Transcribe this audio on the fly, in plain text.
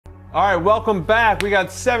All right, welcome back. We got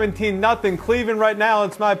 17-0 Cleveland right now.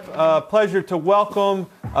 It's my pleasure to welcome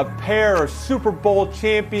a pair of Super Bowl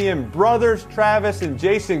champion brothers, Travis and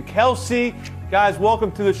Jason Kelce. Guys, welcome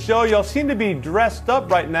to the show. Y'all seem to be dressed up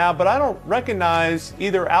right now, but I don't recognize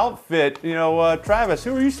either outfit. You know, Travis,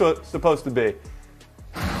 who are you supposed to be?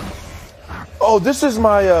 Oh, this is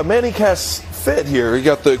my Manny Cast fit here. You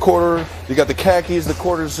got the quarter, you got the khakis, the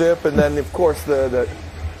quarter zip, and then of course the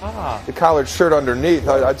collared shirt underneath.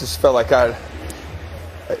 I just felt like I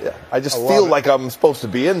just feel like I'm supposed to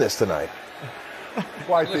be in this tonight.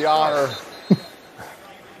 Quite the honor.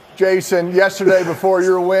 Jason, yesterday before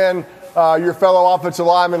your win, your fellow offensive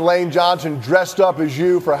lineman Lane Johnson dressed up as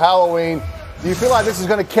you for Halloween. Do you feel like this is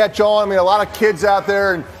going to catch on? I mean, a lot of kids out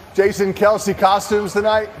there in Jason Kelce costumes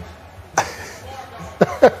tonight.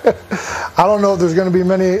 I don't know if there's going to be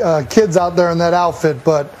many kids out there in that outfit,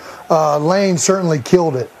 but Lane certainly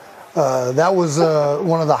killed it. That was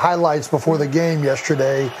one of the highlights before the game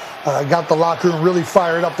yesterday. Got the locker room really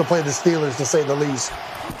fired up to play the Steelers, to say the least.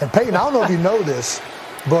 And Peyton, I don't know if you know this,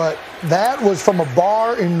 but that was from a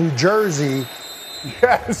bar in New Jersey.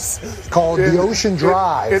 Yes. Called the Ocean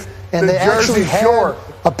Drive. And they actually had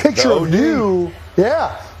a picture of you.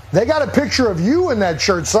 Yeah. They got a picture of you in that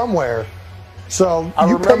shirt somewhere. So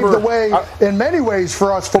you paved the way in many ways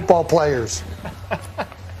for us football players.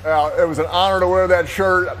 It was an honor to wear that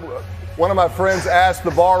shirt. One of my friends asked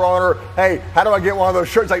the bar owner, hey, how do I get one of those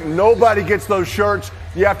shirts? Like, nobody gets those shirts.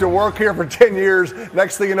 You have to work here for 10 years.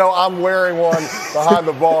 Next thing you know, I'm wearing one behind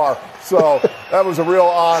the bar. So that was a real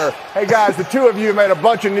honor. Hey, guys, the two of you made a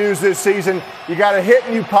bunch of news this season. You got a hit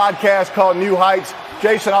new podcast called New Heights.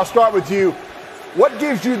 Jason, I'll start with you. What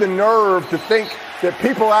gives you the nerve to think that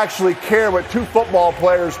people actually care what two football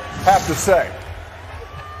players have to say?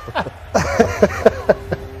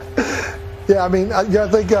 Yeah, I mean, I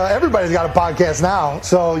think everybody's got a podcast now.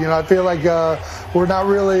 So, you know, I feel like we're not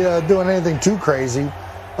really doing anything too crazy.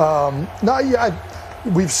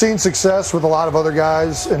 We've seen success with a lot of other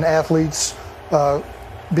guys and athletes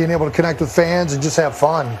being able to connect with fans and just have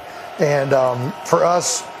fun. And for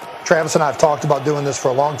us, Travis and I have talked about doing this for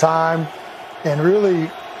a long time, and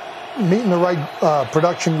really meeting the right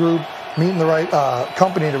production group, meeting the right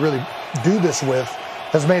company to really do this with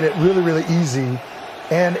has made it really, really easy.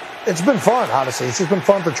 And it's been fun, honestly. It's just been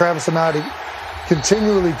fun for Travis and I to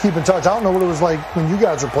continually keep in touch. I don't know what it was like when you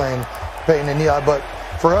guys were playing, Peyton and Eli, but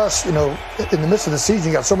for us, you know, in the midst of the season,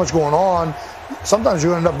 you got so much going on. Sometimes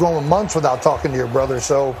you end up going months without talking to your brother.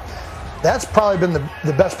 So that's probably been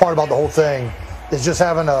the best part about the whole thing, is just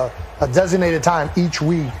having a designated time each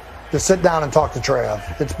week to sit down and talk to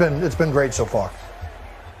Trav. It's been great so far.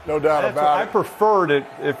 No doubt about it. I preferred it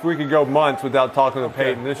if we could go months without talking to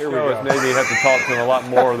Peyton. This show is maybe you have to talk to him a lot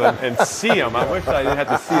more and see him. I wish I didn't have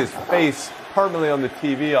to see his face permanently on the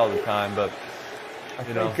TV all the time, but I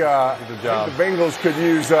think the Bengals could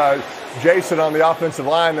use Jason on the offensive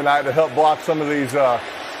line tonight to help block some of these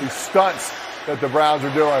stunts that the Browns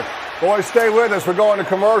are doing. Boys, stay with us. We're going to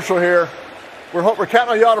commercial here. We're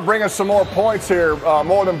counting on y'all to bring us some more points here,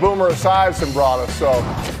 more than Boomer Esiason brought us. So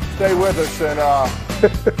stay with us, and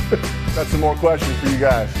got some more questions for you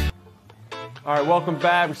guys. All right, welcome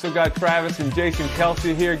back. We still got Travis and Jason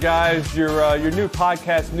Kelce here, guys. Your new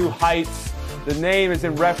podcast, New Heights. The name is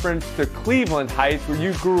in reference to Cleveland Heights, where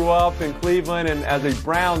you grew up in Cleveland, and as a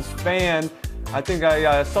Browns fan, I think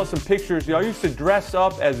I saw some pictures. Y'all used to dress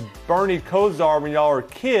up as Bernie Kosar when y'all were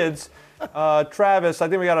kids. Travis, I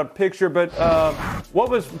think we got a picture, but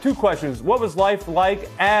two questions. What was life like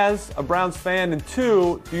as a Browns fan? And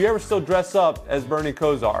two, do you ever still dress up as Bernie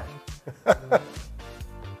Kosar?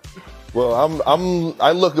 Well,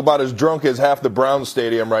 I look about as drunk as half the Browns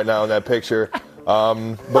stadium right now in that picture.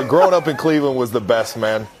 But growing up in Cleveland was the best,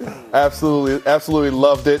 man. Absolutely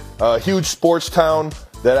loved it. Huge sports town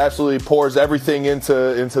that absolutely pours everything into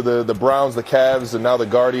the Browns, the Cavs, and now the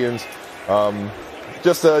Guardians.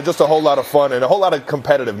 Just a whole lot of fun and a whole lot of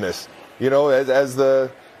competitiveness. You know, as the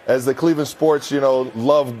Cleveland sports,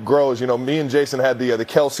 love grows. Me and Jason had the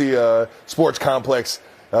Kelce sports complex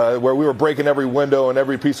where we were breaking every window and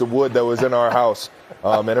every piece of wood that was in our house.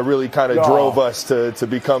 And it really kind of drove us to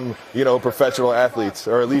become, professional athletes,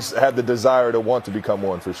 or at least had the desire to want to become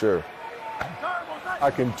one, for sure. I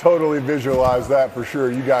can totally visualize that for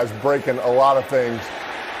sure. You guys breaking a lot of things.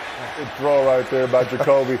 Good throw right there by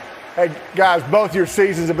Jacoby. Hey, guys, both your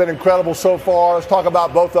seasons have been incredible so far. Let's talk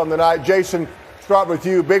about both of them tonight. Jason, start with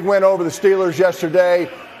you. Big win over the Steelers yesterday.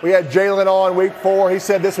 We had Jalen on week 4. He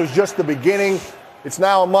said this was just the beginning. It's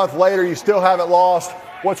now a month later. You still haven't lost.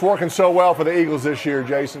 What's working so well for the Eagles this year,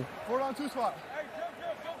 Jason? 4-on-2 swap.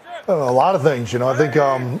 A lot of things. I think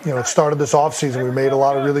it started this offseason. We made a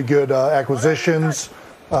lot of really good acquisitions,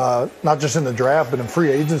 not just in the draft, but in free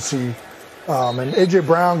agency. And A.J.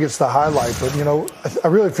 Brown gets the highlight. But, I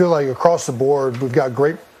really feel like across the board, we've got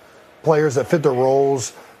great players that fit their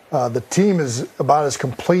roles. The team is about as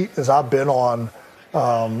complete as I've been on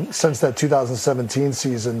since that 2017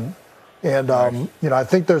 season. And, I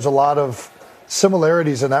think there's a lot of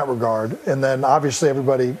similarities in that regard. And then, obviously,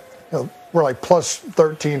 everybody, we're like plus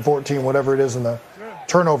 13, 14, whatever it is in the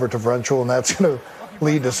turnover differential, and that's going to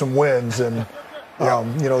lead to some wins. And,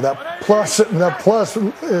 that plus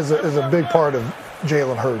is a big part of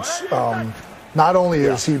Jalen Hurts. Not only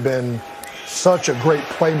has he been such a great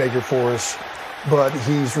playmaker for us, but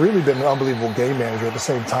he's really been an unbelievable game manager at the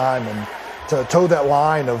same time. And to toe that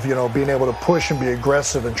line of, being able to push and be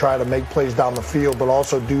aggressive and try to make plays down the field, but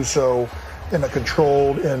also do so in a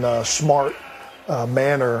controlled and a smart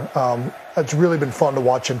manner. It's really been fun to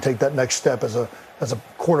watch him take that next step as a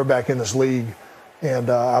quarterback in this league.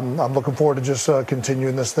 And I'm looking forward to just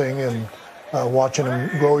continuing this thing and watching him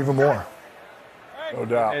grow even more. No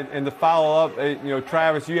doubt. And to follow up,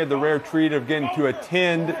 Travis, you had the rare treat of getting to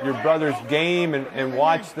attend your brother's game and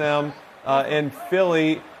watch them in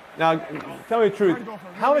Philly. Now, tell me the truth.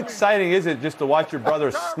 How exciting is it just to watch your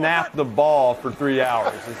brother snap the ball for 3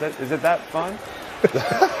 hours? Is it that fun?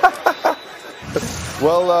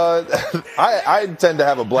 Well, I tend to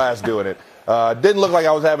have a blast doing it. Didn't look like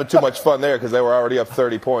I was having too much fun there because they were already up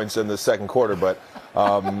 30 points in the second quarter. But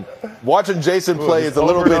watching Jason play is a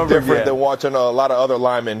little bit different than watching a lot of other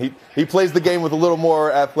linemen. He plays the game with a little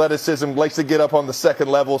more athleticism, likes to get up on the second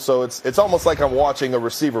level. So it's almost like I'm watching a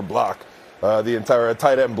receiver block. A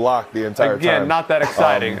tight end block the entire time. Again, not that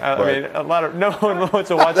exciting. I mean, no one wants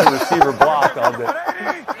to watch a receiver block all day.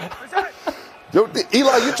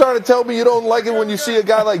 Eli, you trying to tell me you don't like it when you see a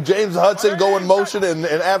guy like James Hudson go in motion and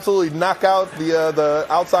absolutely knock out the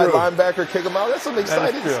outside linebacker, kick him out? That's some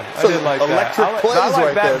exciting, I did like electric that. plays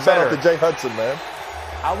right there. Shout out to Jay Hudson, man.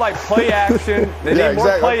 I like play action. They need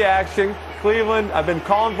more play action. Cleveland, I've been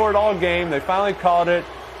calling for it all game. They finally called it.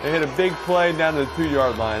 They hit a big play down to the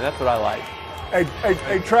 2-yard line. That's what I like.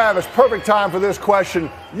 Hey, Travis, perfect time for this question.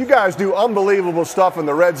 You guys do unbelievable stuff in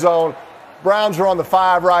the red zone. Browns are on the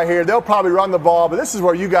 5 right here. They'll probably run the ball, but this is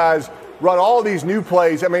where you guys run all these new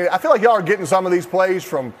plays. I mean, I feel like y'all are getting some of these plays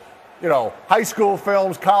from, high school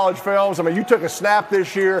films, college films. I mean, you took a snap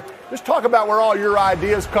this year. Just talk about where all your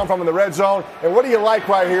ideas come from in the red zone, and what do you like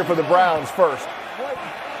right here for the Browns first?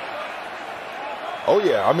 Oh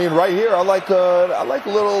yeah, I mean right here I like a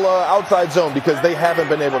little outside zone because they haven't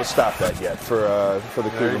been able to stop that yet for the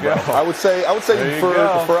Cleveland Browns. I would say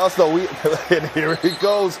for us though, and here he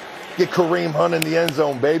goes, get Kareem Hunt in the end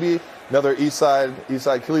zone, baby. Another East Side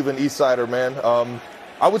Cleveland East Sider, man.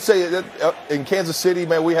 I would say that in Kansas City,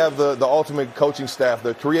 man, we have the ultimate coaching staff.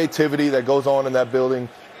 The creativity that goes on in that building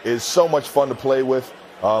is so much fun to play with.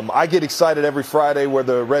 I get excited every Friday where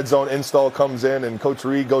the red zone install comes in and Coach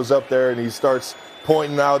Reed goes up there and he starts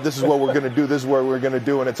pointing out, this is what we're going to do, this is what we're going to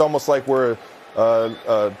do. And it's almost like we're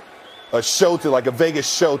a show to like a Vegas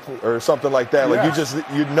show or something like that. Like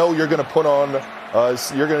you're going to put on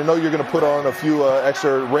a few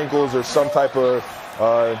extra wrinkles or some type of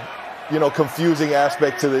confusing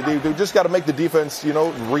aspect to the defense. We just got to make the defense,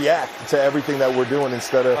 react to everything that we're doing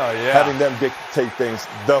instead of having them dictate things.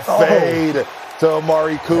 The fade to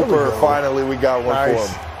Amari Cooper. Finally, we got one for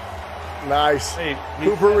him. Nice.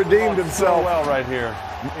 Cooper redeemed himself so well right here.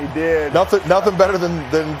 He did. Nothing better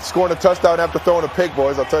than scoring a touchdown after throwing a pick,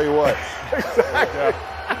 boys. I'll tell you what. Exactly.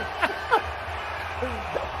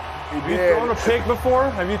 Have you thrown a pick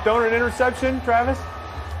before? Have you thrown an interception, Travis?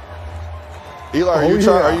 Eli,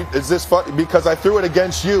 is this fun? Because I threw it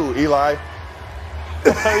against you, Eli.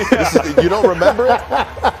 You don't remember it?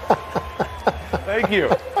 Thank you.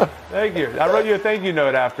 I wrote you a thank you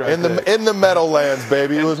note after. In the Meadowlands,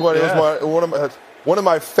 baby. It was one of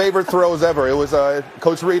my favorite throws ever. It was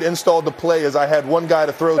Coach Reed installed the play as I had one guy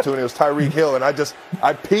to throw to, and it was Tyreek Hill, and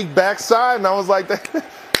I peeked backside, and I was like,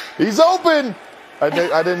 he's open.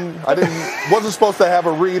 Wasn't supposed to have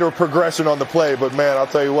a read or progression on the play, but man, I'll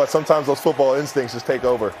tell you what, sometimes those football instincts just take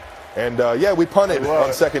over. And we punted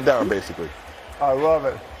on second down, basically. I love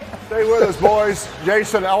it. Stay with us, boys.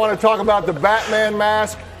 Jason, I want to talk about the Batman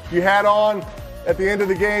mask you had on at the end of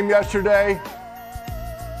the game yesterday.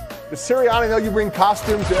 Does Sirianni know you bring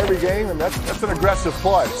costumes to every game? And that's an aggressive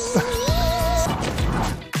play.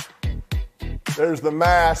 There's the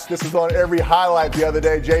mask. This was on every highlight the other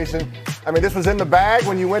day, Jason. I mean, this was in the bag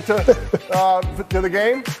when you went to the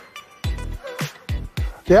game?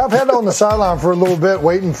 Yeah, I've had it on the sideline for a little bit,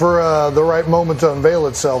 waiting for the right moment to unveil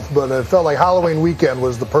itself, but it felt like Halloween weekend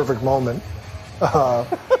was the perfect moment. Yeah,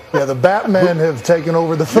 the Batmen have taken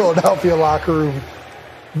over the Philadelphia locker room.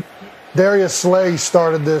 Darius Slay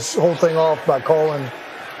started this whole thing off by calling,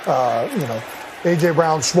 A.J.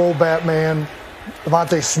 Brown swole Batman,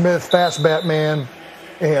 Devontae Smith fast Batman,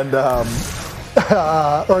 and or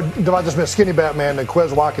Devontae Smith skinny Batman, and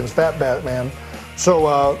Quez Watkins fat Batman.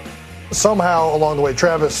 So somehow along the way,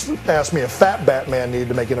 Travis asked me if Fat Batman needed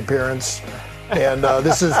to make an appearance. And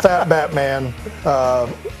this is Fat Batman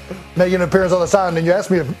making an appearance on the side. And then you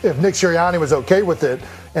asked me if Nick Sirianni was okay with it.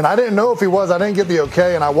 And I didn't know if he was. I didn't get the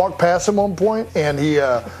okay. And I walked past him one point, and he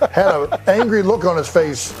had an angry look on his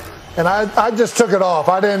face. And I just took it off.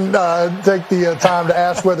 I didn't take the time to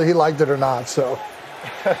ask whether he liked it or not. So.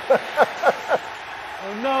 Oh,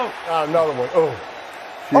 no. Another one. Oh.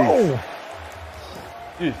 Jeez. Oh.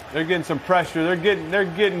 Jeez, they're getting some pressure. They're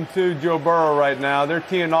getting to Joe Burrow right now. They're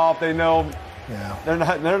teeing off. They know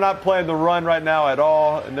they're not playing the run right now at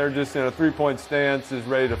all, and they're just in a three-point stance, is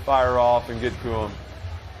ready to fire off and get to him.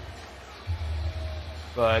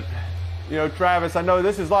 But Travis, I know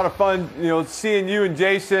this is a lot of fun. Seeing you and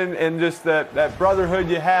Jason and just that brotherhood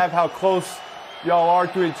you have, how close y'all are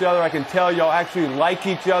to each other. I can tell y'all actually like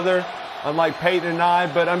each other, unlike Peyton and I.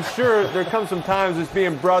 But I'm sure there comes some times as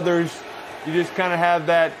being brothers, you just kind of have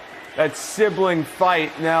that sibling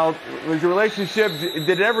fight. Now, was your relationship, did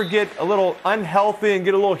it ever get a little unhealthy and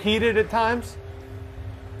get a little heated at times?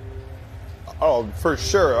 Oh, for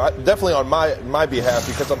sure. Definitely on my behalf,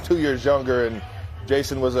 because I'm 2 years younger, and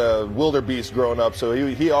Jason was a wildebeest growing up, so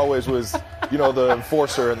he always was, the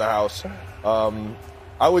enforcer in the house.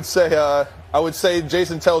 I would say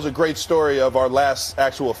Jason tells a great story of our last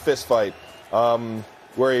actual fist fight,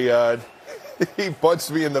 where he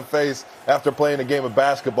punched me in the face after playing a game of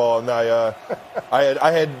basketball, and I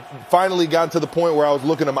had finally gotten to the point where I was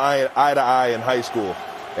looking him eye to eye in high school,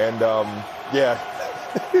 and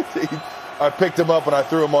I picked him up and I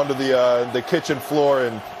threw him onto the kitchen floor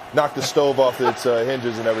and knocked the stove off its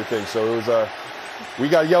hinges and everything. So it was we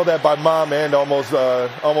got yelled at by mom and almost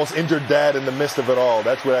injured dad in the midst of it all.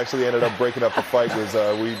 That's what actually ended up breaking up the fight. Was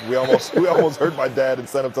we almost hurt my dad and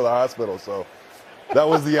sent him to the hospital. So that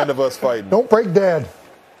was the end of us fighting. Don't break dad.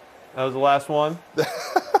 That was the last one. That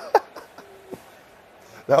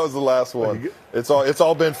was the last one. It's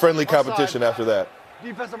all been friendly competition after that.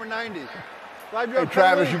 Defense number 90. Hey,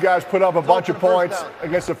 Travis, you guys put up a bunch of points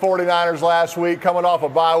against the 49ers last week, coming off a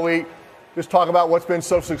bye week. Just talk about what's been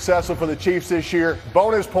so successful for the Chiefs this year.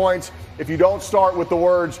 Bonus points if you don't start with the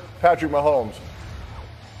words Patrick Mahomes.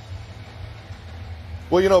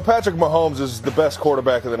 Well, Patrick Mahomes is the best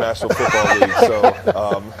quarterback in the National Football League, so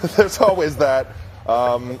there's always that.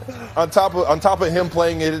 On top of him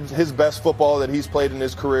playing his best football that he's played in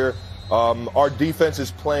his career, our defense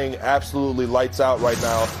is playing absolutely lights out right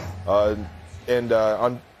now. And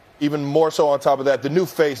even more so on top of that, the new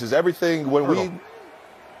faces, everything. When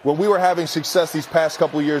we were having success these past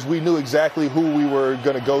couple of years, we knew exactly who we were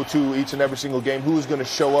going to go to each and every single game, who was going to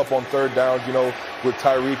show up on third down, with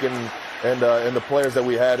Tyreek and the players that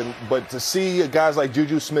we had. But to see guys like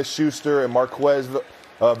Juju Smith-Schuster and Marquez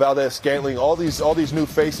Valdez-Scantling, all these new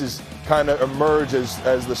faces kind of emerge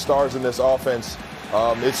as the stars in this offense,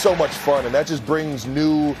 it's so much fun, and that just brings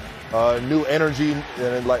new energy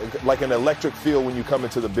and like an electric feel when you come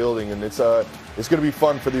into the building, and it's going to be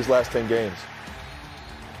fun for these last 10 games.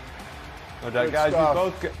 No doubt, guys,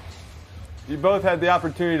 you both had the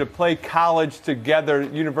opportunity to play college together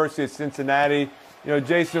at University of Cincinnati.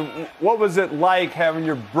 Jason, what was it like having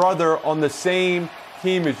your brother on the same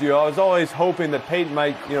team as you? I was always hoping that Peyton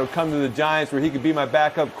might, come to the Giants where he could be my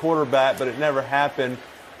backup quarterback, but it never happened.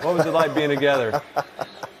 What was it like being together?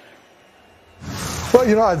 Well,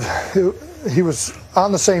 he was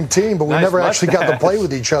on the same team, but we never actually got to play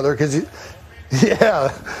with each other because,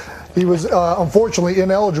 he was unfortunately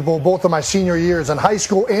ineligible both of my senior years in high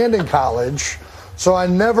school and in college. So I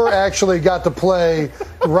never actually got to play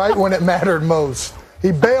right when it mattered most.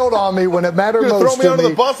 He bailed on me when it mattered most. Throw me under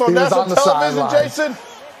the bus on national television, Jason?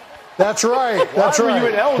 That's right. That's right. Why were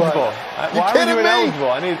you ineligible? Why were you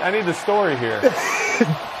ineligible? Me? I need the story here.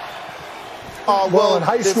 Well, in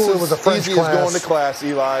high school, it was a French easy class. As going to class,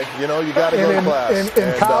 Eli. You got to go to class.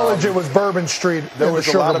 In college, it was Bourbon Street. There was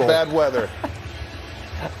a lot of bad weather.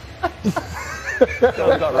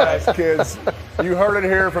 Class, kids. You heard it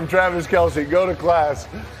here from Travis Kelce. Go to class.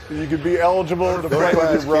 You could be eligible to play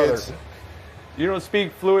with your brother. Kids. You don't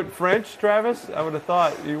speak fluent French, Travis? I would have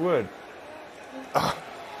thought you would.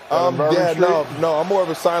 No, I'm more of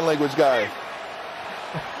a sign language guy.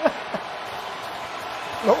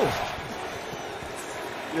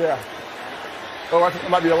 Yeah. Oh, that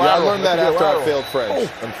might be a lateral. Yeah, I learned that after I failed French,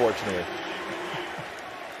 Oh. unfortunately.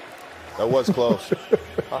 That was close.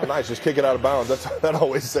 Oh, nice. Just kick it out of bounds. That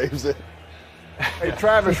always saves it. Hey,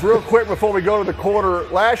 Travis, real quick before we go to the quarter.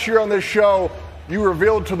 Last year on this show, you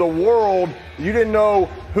revealed to the world you didn't know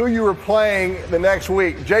who you were playing the next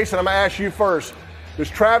week. Jason, I'm going to ask you first. Does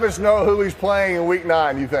Travis know who he's playing in week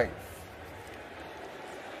 9, you think?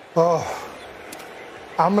 Oh,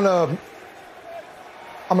 I'm gonna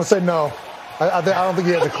say no. I don't think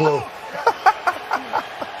he has a clue.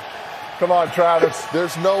 Come on, Travis.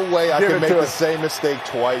 There's no way I Give can it make to the us. same mistake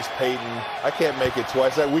twice, Peyton. I can't make it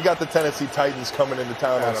twice. We got the Tennessee Titans coming into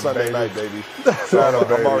town on Sunday night, baby. So I'm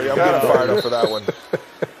getting fired up for that one.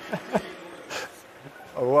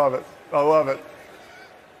 I love it. I love it.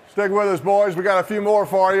 Stick with us, boys. We got a few more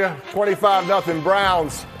for you. 25-0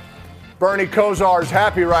 Browns. Bernie Kosar's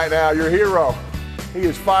happy right now, your hero. He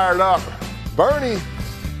is fired up. Bernie,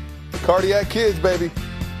 cardiac kids, baby.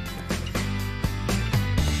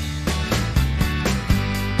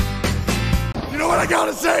 You know what I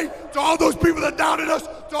gotta say to all those people that doubted us,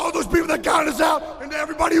 to all those people that counted us out, and to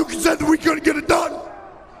everybody who said that we couldn't get it done?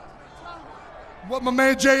 What my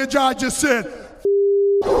man Jay and John just said.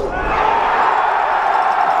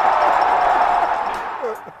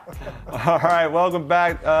 All right, welcome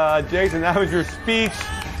back. Jason, that was your speech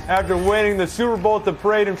after winning the Super Bowl at the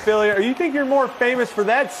parade in Philly. You think you're more famous for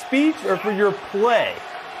that speech or for your play?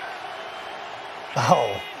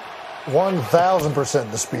 Oh,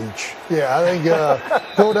 1,000% the speech. Yeah, I think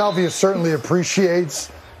Philadelphia certainly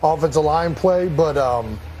appreciates offensive line play, but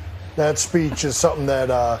that speech is something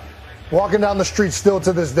that walking down the street still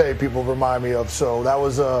to this day people remind me of. So that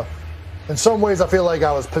was, in some ways, I feel like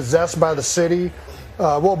I was possessed by the city.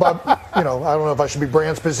 I don't know if I should be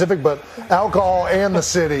brand specific, but alcohol and the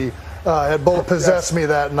city had both possessed me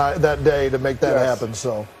that day to make that happen.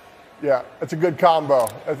 So, yeah, it's a good combo.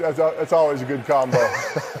 It's always a good combo.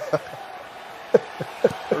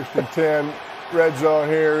 First and 10, red zone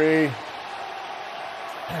here.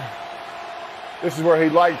 This is where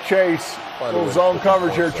he'd like Chase. A little zone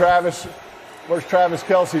coverage here, Travis. Where's Travis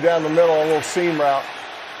Kelce down the middle, a little seam route.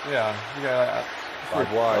 Yeah, you got.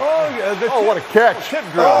 Five wide. Oh, what a catch. Chip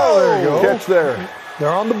drill. Oh, there you go. Catch there. they're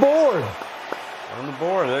on the board. On the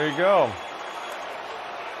board, there you go.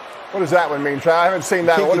 What does that one mean, Travis? I haven't seen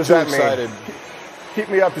that. Can't What get does too that excited. mean? Keep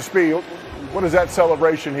me up to speed. What is that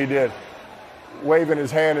celebration he did? Waving his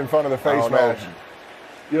hand in front of the face mask.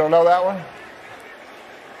 You don't know that one?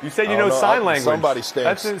 You said you know sign language. Somebody stinks.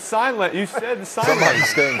 That's in sign language. You said the sign Somebody language.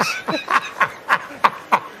 stinks.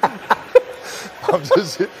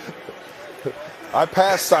 I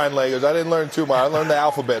passed sign language. I didn't learn too much. I learned the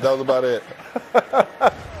alphabet. That was about it.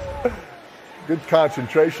 Good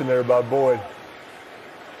concentration there by Boyd.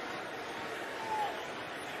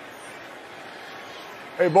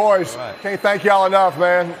 Hey, boys, can't thank y'all enough,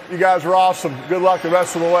 man. You guys are awesome. Good luck the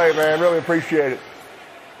rest of the way, man. Really appreciate it.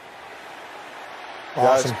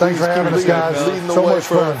 Awesome. Guys, Thanks for please having keep us, guys. leading the So way much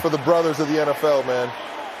fun. for the brothers of the NFL, man.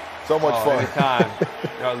 So much fun. Anytime.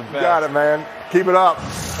 You're the best. Got it, man. Keep it up.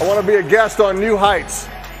 I want to be a guest on New Heights.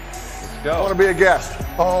 Go. I want to be a guest.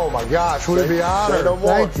 Oh my gosh, would it be honored? no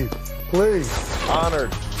more. Thank you. Please.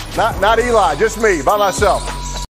 Honored. Not Eli, just me, by myself.